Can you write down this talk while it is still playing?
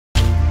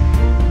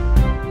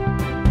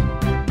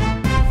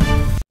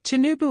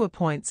Tinubu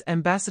appoints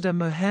Ambassador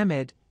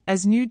Mohammed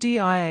as new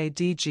DIA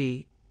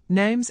DG,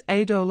 names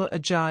Adeola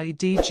Ajayi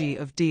DG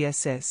of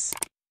DSS.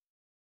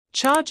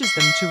 Charges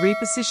them to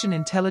reposition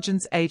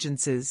intelligence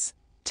agencies,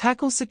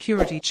 tackle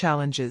security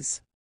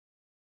challenges.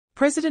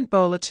 President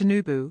Bola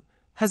Tinubu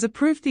has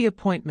approved the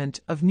appointment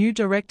of new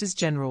Directors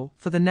General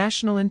for the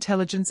National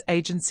Intelligence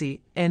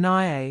Agency,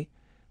 NIA,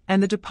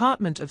 and the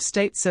Department of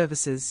State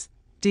Services,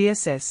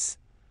 DSS.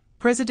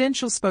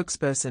 Presidential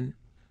spokesperson,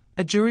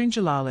 Ajuri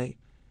Ngelale,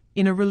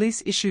 in a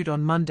release issued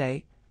on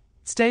Monday,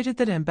 stated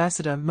that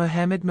Ambassador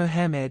Mohammed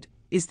Mohammed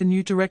is the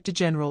new Director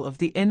General of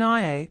the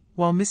NIA,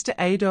 while Mr.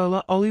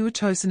 Adeola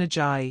Oluwatosin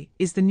Ajayi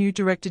is the new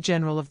Director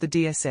General of the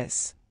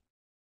DSS.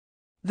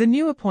 The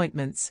new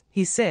appointments,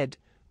 he said,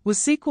 was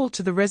sequel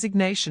to the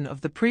resignation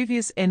of the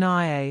previous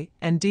NIA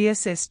and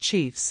DSS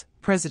chiefs,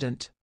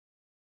 President.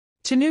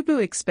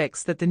 Tinubu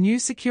expects that the new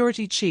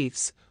security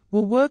chiefs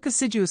will work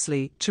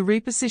assiduously to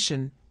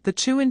reposition the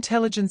two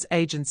intelligence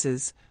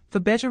agencies for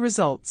better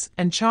results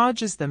and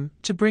charges them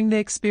to bring their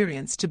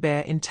experience to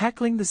bear in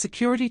tackling the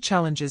security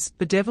challenges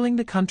bedeviling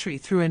the country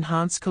through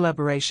enhanced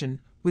collaboration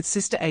with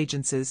sister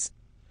agencies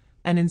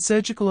and in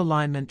surgical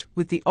alignment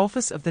with the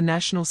Office of the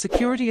National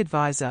Security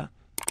Advisor,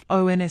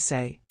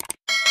 ONSA.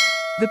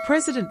 The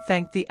President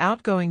thanked the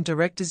outgoing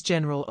Directors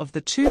General of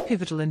the two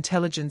pivotal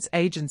intelligence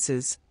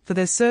agencies for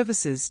their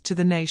services to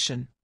the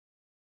nation.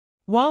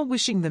 While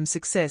wishing them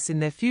success in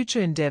their future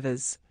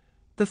endeavors,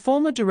 the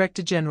former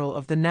Director General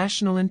of the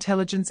National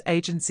Intelligence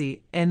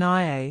Agency,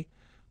 NIA,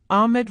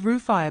 Ahmed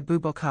Rufai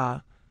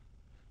Abubakar,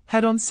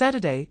 had on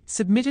Saturday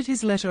submitted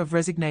his letter of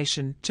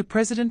resignation to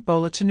President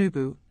Bola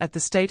Tinubu at the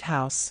State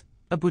House,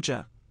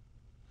 Abuja.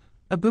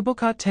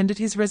 Abubakar tendered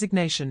his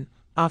resignation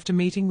after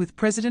meeting with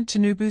President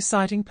Tinubu,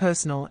 citing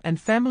personal and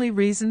family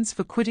reasons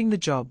for quitting the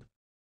job.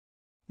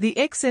 The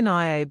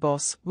ex-NIA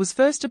boss was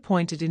first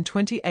appointed in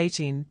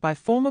 2018 by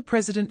former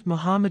President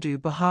Muhammadu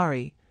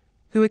Buhari,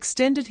 who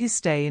extended his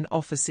stay in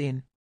office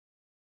in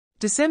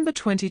December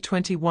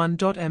 2021.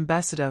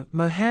 Ambassador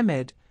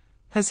Mohammed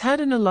has had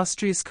an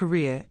illustrious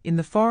career in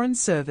the Foreign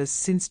Service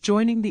since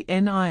joining the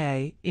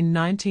NIA in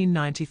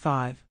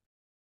 1995.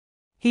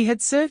 He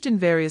had served in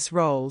various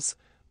roles,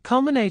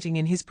 culminating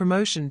in his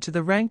promotion to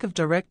the rank of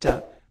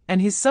director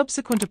and his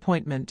subsequent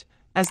appointment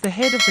as the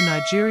head of the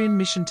Nigerian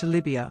mission to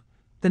Libya.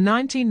 The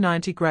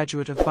 1990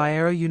 graduate of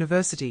Bayero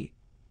University,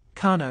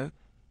 Kano,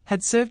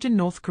 had served in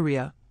North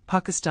Korea,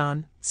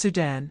 Pakistan,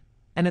 Sudan,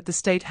 and at the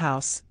State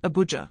House,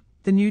 Abuja.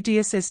 The new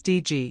DSS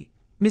DG,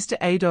 Mr.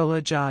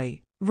 Adeola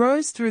Ajayi,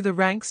 rose through the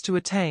ranks to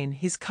attain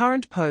his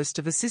current post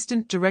of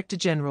Assistant Director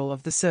General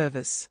of the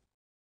service.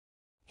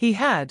 He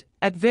had,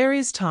 at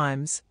various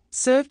times,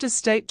 served as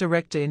State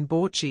Director in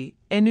Bauchi,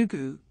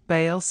 Enugu,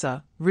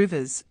 Bayelsa,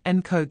 Rivers,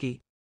 and Kogi.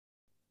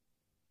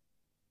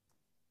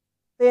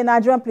 The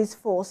Nigerian police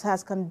force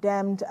has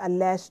condemned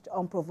alleged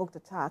unprovoked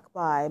attack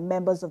by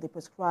members of the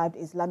proscribed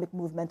Islamic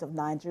Movement of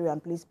Nigerian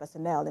police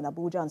personnel in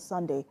Abuja on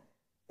Sunday,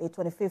 the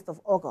 25th of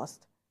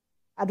August.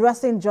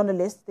 Addressing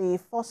journalists, the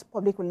Force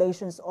Public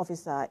Relations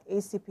Officer,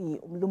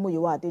 ACP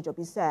Umlumuyiwa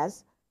Adejobi,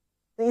 says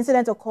the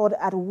incident occurred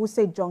at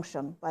Wuse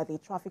Junction by the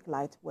traffic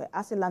light, where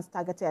assailants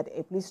targeted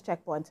a police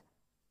checkpoint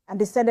and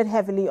descended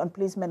heavily on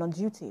policemen on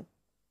duty.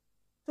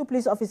 2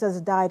 police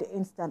officers died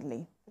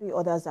instantly. 3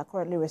 others are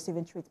currently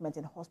receiving treatment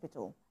in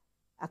hospital.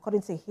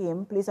 According to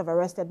him, police have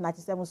arrested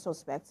 97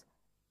 suspects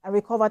and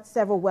recovered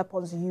several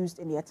weapons used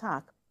in the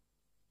attack.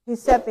 He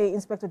said the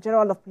Inspector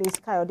General of Police,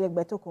 Kayode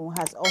Egbetokun,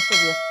 has also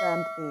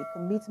reaffirmed the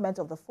commitment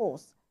of the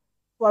force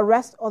to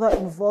arrest other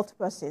involved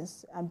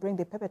persons and bring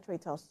the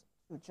perpetrators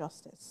to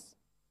justice.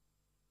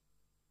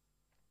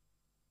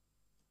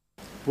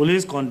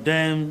 Police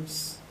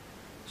condemns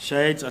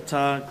Shiite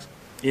attacks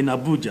in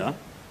Abuja,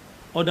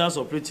 orders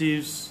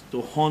operatives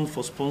to hunt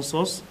for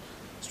sponsors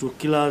through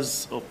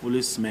killers of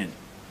policemen.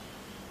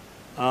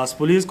 As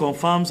police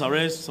confirms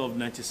arrests of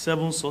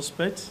 97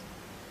 suspects,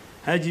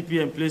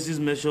 IGP places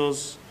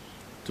measures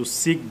to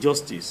seek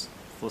justice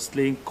for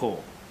slain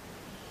corps.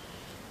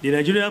 The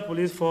Nigerian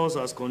police force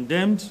has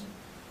condemned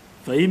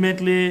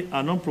vehemently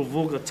an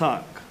unprovoked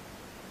attack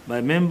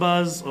by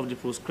members of the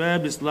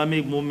proscribed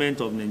Islamic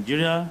Movement of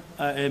Nigeria,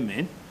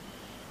 IMN,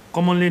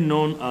 commonly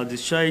known as the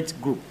Shiite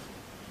Group,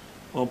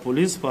 on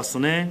police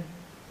personnel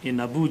in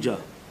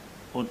Abuja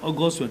on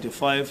August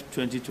 25,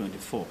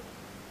 2024.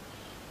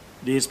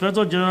 The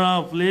Inspector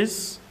General of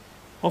Police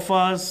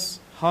offers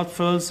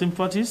heartfelt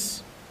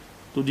sympathies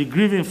to the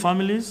grieving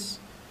families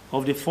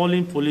of the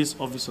fallen police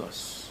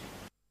officers.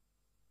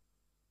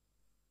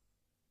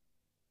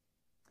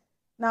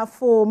 Now,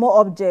 for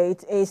more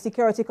updates, a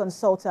security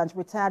consultant,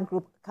 retired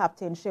Group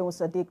Captain Shehu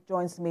Sadiq,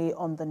 joins me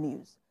on the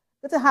news.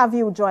 Good to have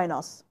you join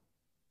us.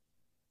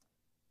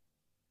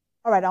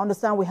 All right, I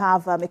understand we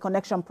have a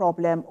connection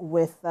problem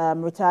with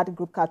retired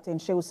Group Captain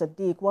Shehu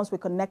Sadiq. Once we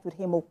connect with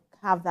him, we'll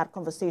have that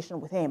conversation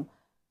with him.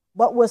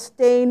 But we're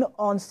staying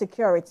on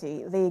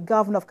security. The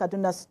governor of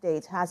Kaduna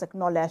State has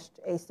acknowledged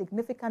a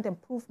significant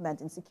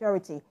improvement in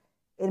security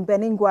in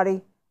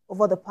Beningwari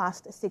over the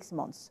past 6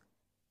 months.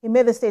 He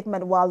made the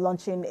statement while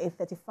launching a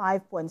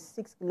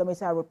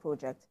 35.6-kilometer road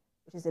project,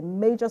 which is a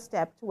major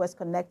step towards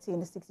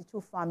connecting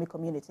 62 farming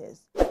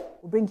communities.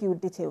 We'll bring you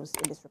details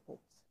in this report.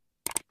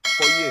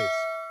 For years,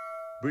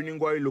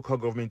 Birnin-Gwari local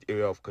government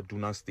area of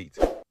Kaduna State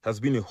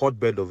has been a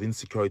hotbed of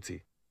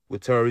insecurity,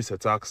 with terrorist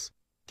attacks,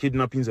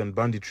 kidnappings and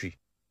banditry,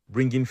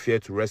 bringing fear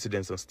to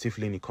residents and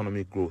stifling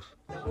economic growth.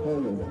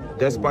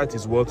 Despite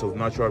its wealth of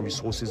natural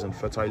resources and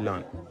fertile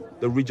land,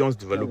 the region's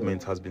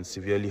development has been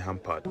severely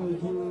hampered.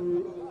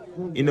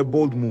 In a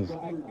bold move,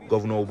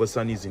 Governor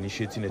Obasani is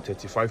initiating a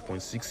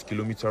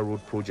 35.6-kilometer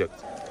road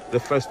project, the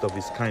first of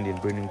its kind in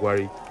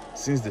Birnin-Gwari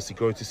since the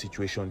security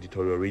situation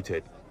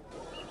deteriorated.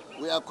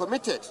 We are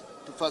committed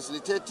to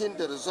facilitating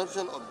the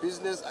resumption of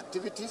business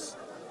activities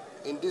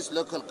in this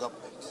local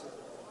government.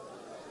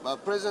 My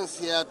presence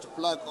here to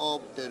plug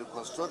up the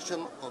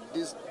reconstruction of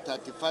this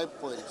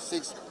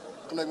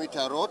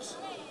 35.6-kilometer road.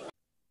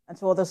 And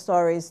to other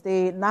stories,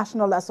 the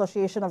National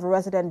Association of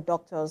Resident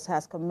Doctors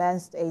has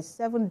commenced a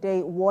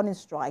 7-day warning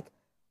strike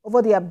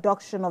over the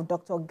abduction of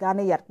Dr.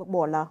 Ganiyat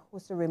Bola, who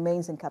still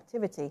remains in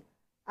captivity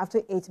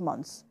after 8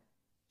 months.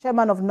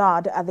 Chairman of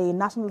NARD at the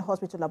National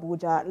Hospital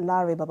Abuja,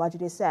 Larry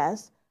Babajide,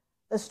 says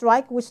the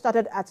strike, which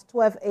started at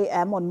 12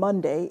 a.m. on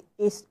Monday,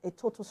 is a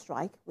total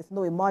strike with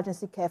no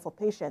emergency care for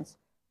patients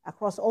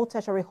across all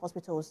tertiary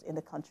hospitals in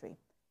the country.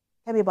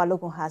 Kemi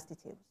Balogun has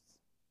details.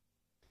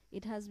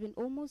 It has been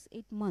almost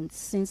 8 months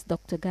since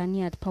Dr.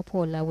 Ganiyat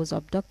Popola was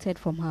abducted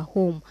from her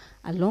home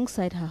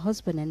alongside her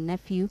husband and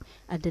nephew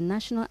at the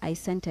National Eye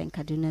Center in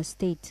Kaduna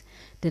State.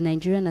 The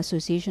Nigerian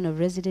Association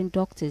of Resident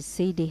Doctors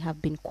say they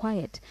have been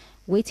quiet,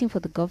 waiting for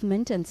the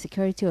government and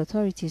security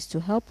authorities to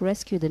help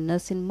rescue the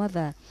nursing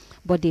mother.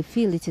 But they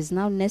feel it is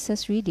now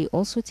necessary they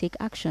also take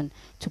action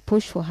to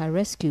push for her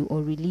rescue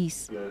or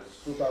release.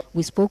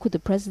 We spoke with the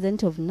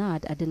president of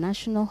NARD at the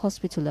National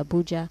Hospital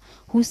Abuja,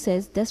 who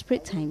says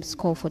desperate times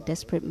call for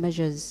desperate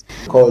measures.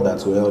 Call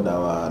that we held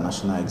our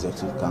National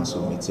Executive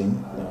Council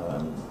meeting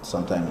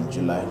sometime in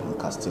July in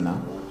Castina,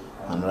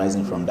 and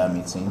rising from that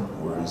meeting,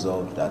 we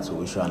resolved that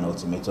we issue an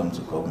ultimatum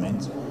to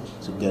government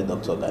to get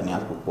Dr.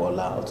 Ganiyat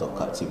Popola out of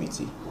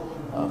captivity.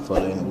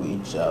 Following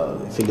which,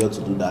 failure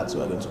to do that,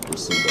 we are going to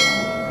proceed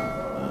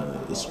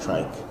on a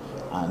strike.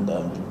 And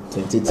the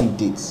tentative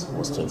date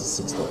was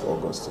 26th of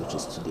August, which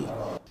is today.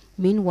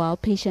 Meanwhile,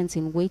 patients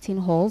in waiting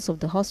halls of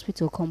the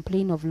hospital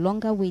complain of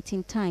longer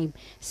waiting time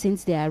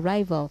since their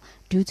arrival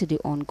due to the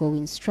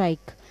ongoing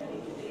strike.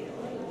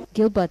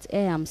 Gilbert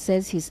Eam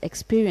says his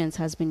experience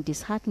has been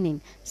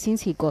disheartening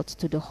since he got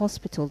to the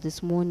hospital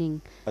this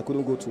morning. I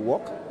couldn't go to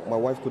work. My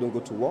wife couldn't go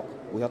to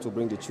work. We had to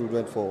bring the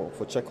children for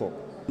checkup.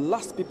 The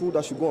last people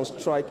that should go on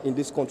strike in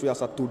this country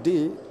as of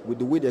today, with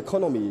the way the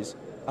economy is,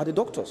 are the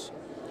doctors.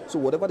 So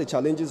whatever the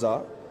challenges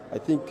are, I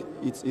think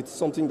it's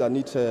something that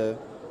needs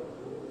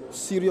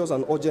serious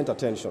and urgent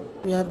attention.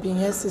 We have been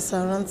here since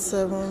around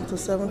 7 to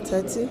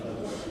 7:30.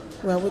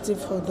 We are waiting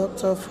for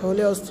Dr.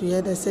 Folios to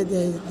hear. They said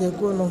they're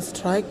going on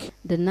strike.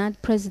 The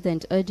NAD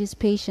president urges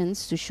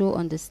patients to show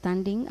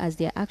understanding as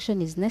their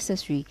action is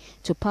necessary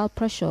to pile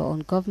pressure on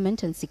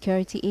government and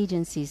security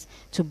agencies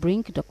to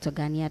bring Dr.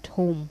 Ganiyat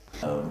home.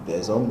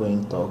 There's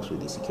ongoing talks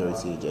with the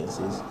security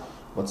agencies,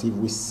 but if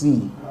we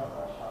see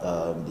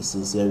the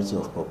sincerity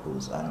of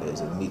purpose and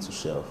there's a need to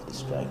shelve the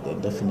strike, then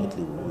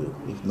definitely we will.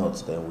 If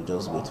not, then we'll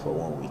just wait for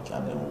 1 week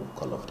and then we'll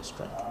call off the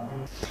strike.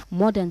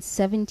 More than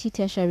 70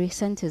 tertiary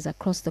centers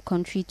across the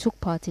country took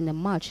part in a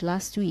march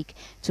last week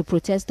to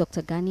protest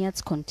Dr.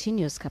 Ganiyat's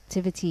continuous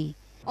captivity.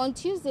 On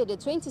Tuesday, the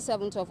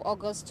 27th of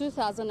August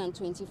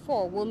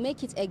 2024, will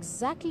make it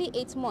exactly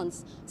 8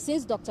 months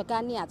since Dr.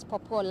 Ganiyat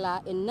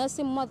Popola, a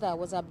nursing mother,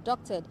 was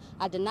abducted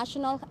at the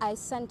National Eye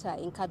Center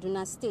in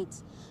Kaduna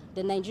State.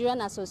 The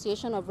Nigerian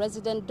Association of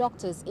Resident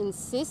Doctors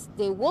insists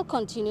they will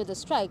continue the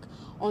strike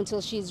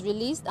until she is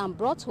released and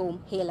brought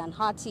home hale and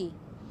hearty.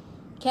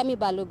 Kemi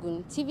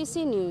Balogun,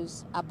 TVC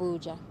News,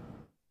 Abuja.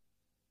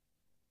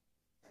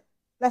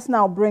 Let's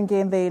now bring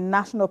in the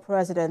National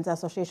President,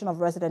 Association of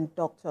Resident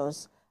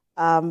Doctors,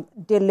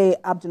 Dele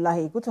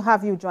Abdullahi. Good to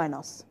have you join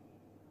us.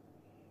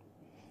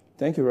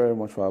 Thank you very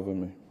much for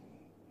having me.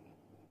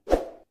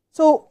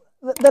 So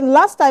the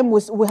last time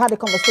we had a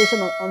conversation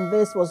on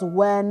this was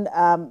when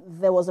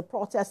there was a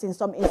protest in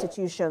some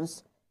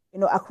institutions,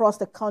 across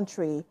the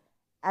country.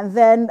 And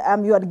then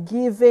you had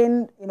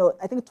given,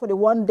 I think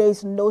 21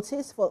 days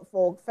notice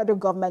for federal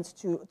government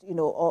to,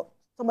 or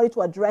somebody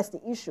to address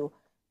the issue.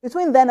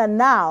 Between then and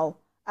now,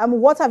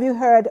 what have you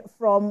heard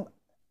from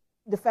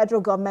the federal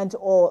government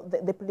or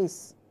the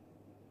police?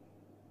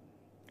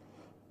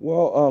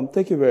 Well,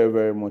 thank you very,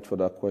 very much for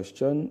that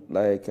question.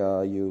 Like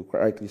you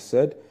correctly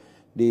said,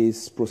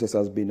 this process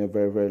has been a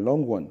very, very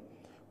long one.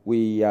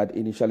 We had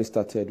initially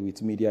started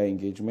with media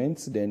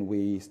engagements, then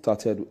we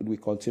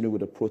continued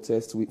with the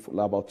protest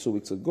about 2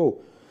 weeks ago.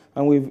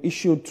 And we've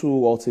issued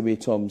 2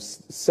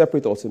 ultimatums,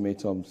 separate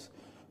ultimatums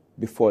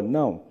before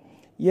now.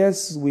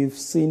 Yes, we've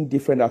seen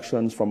different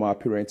actions from our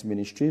parent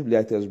ministry,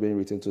 letters being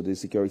written to the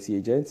security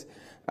agents.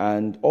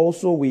 And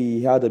also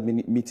we had a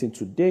meeting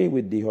today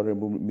with the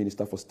Honorable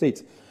Minister for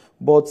State.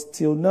 But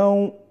till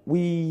now,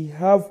 We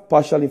have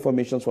partial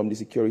information from the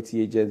security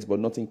agents, but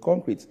nothing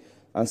concrete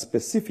and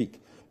specific,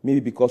 maybe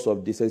because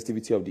of the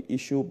sensitivity of the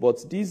issue.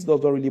 But this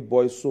doesn't really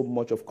boil so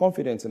much of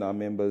confidence in our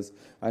members,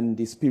 and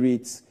the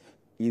spirit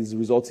is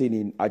resulting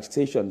in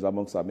agitations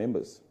amongst our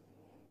members.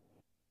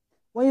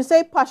 When you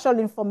say partial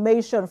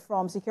information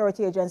from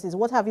security agencies,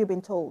 what have you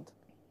been told?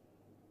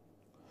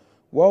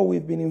 Well,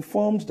 we've been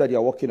informed that they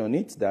are working on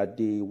it, that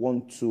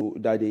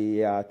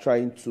they are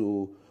trying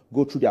to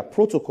go through their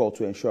protocol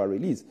to ensure a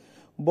release.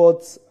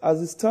 But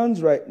as it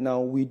stands right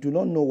now, we do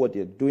not know what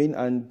they're doing,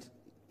 and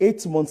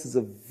 8 months is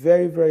a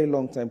very, very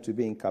long time to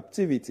be in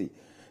captivity.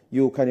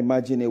 You can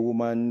imagine a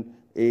woman,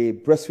 a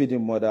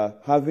breastfeeding mother,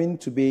 having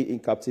to be in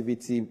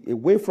captivity,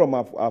 away from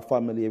our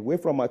family, away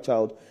from our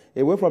child,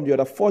 away from the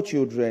other 4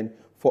 children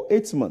for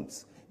 8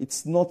 months.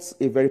 It's not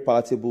a very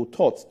palatable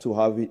thought to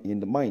have it in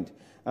the mind.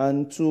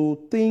 And to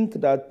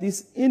think that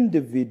this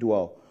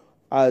individual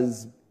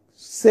has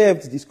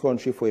served this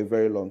country for a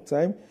very long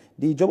time.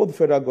 The job of the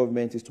federal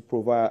government is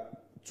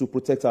to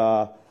protect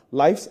our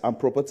lives and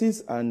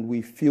properties, and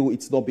we feel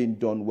it's not being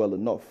done well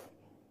enough.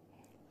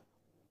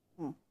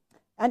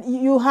 And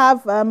you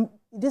have,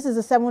 this is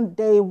a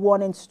 7-day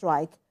warning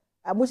strike,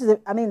 which is,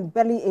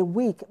 barely a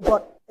week,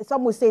 but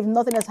some would say if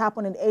nothing has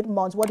happened in 8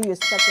 months, what do you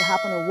expect to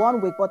happen in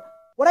 1 week? But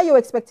what are your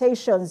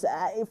expectations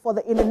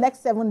in the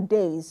next 7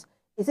 days?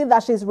 Is it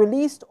that she's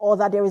released, or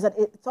that there is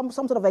some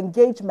sort of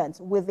engagement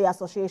with the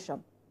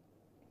association?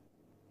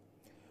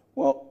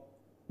 Well,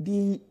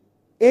 the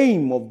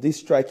aim of this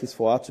strike is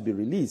for her to be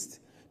released.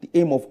 The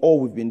aim of all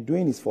we've been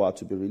doing is for her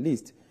to be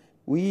released.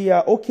 We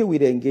are okay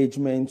with the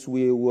engagement.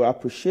 We will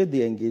appreciate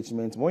the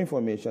engagement, more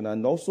information,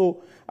 and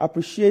also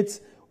appreciate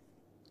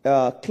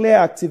clear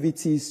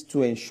activities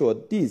to ensure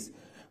this.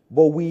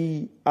 But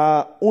we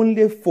are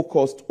only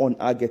focused on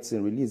her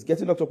getting released.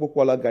 Getting Dr.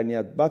 Pokuola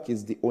Ganiat back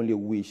is the only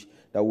wish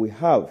that we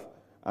have,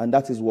 and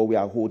that is what we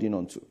are holding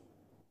on to.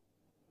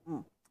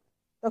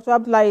 Dr.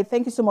 Abdullahi,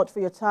 thank you so much for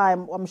your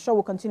time. I'm sure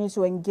we'll continue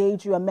to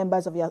engage you and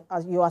members of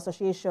your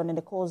association in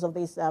the course of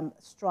this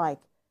strike.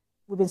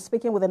 We've been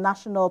speaking with the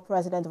national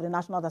president of the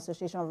National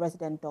Association of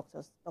Resident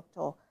Doctors,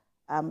 Dr.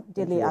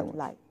 Adeola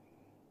Ajayi.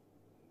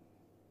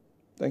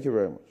 Thank you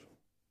very much.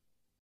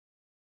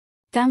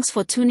 Thanks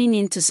for tuning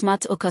in to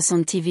Smart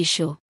Okason TV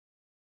show.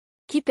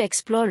 Keep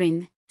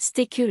exploring,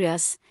 stay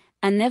curious,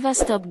 and never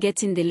stop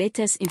getting the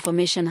latest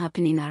information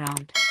happening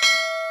around.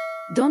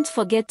 Don't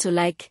forget to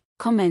like,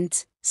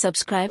 comment,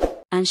 subscribe,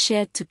 and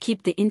share to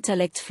keep the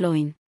intellect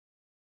flowing.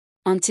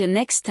 Until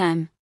next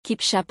time, keep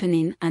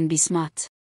sharpening and be smart.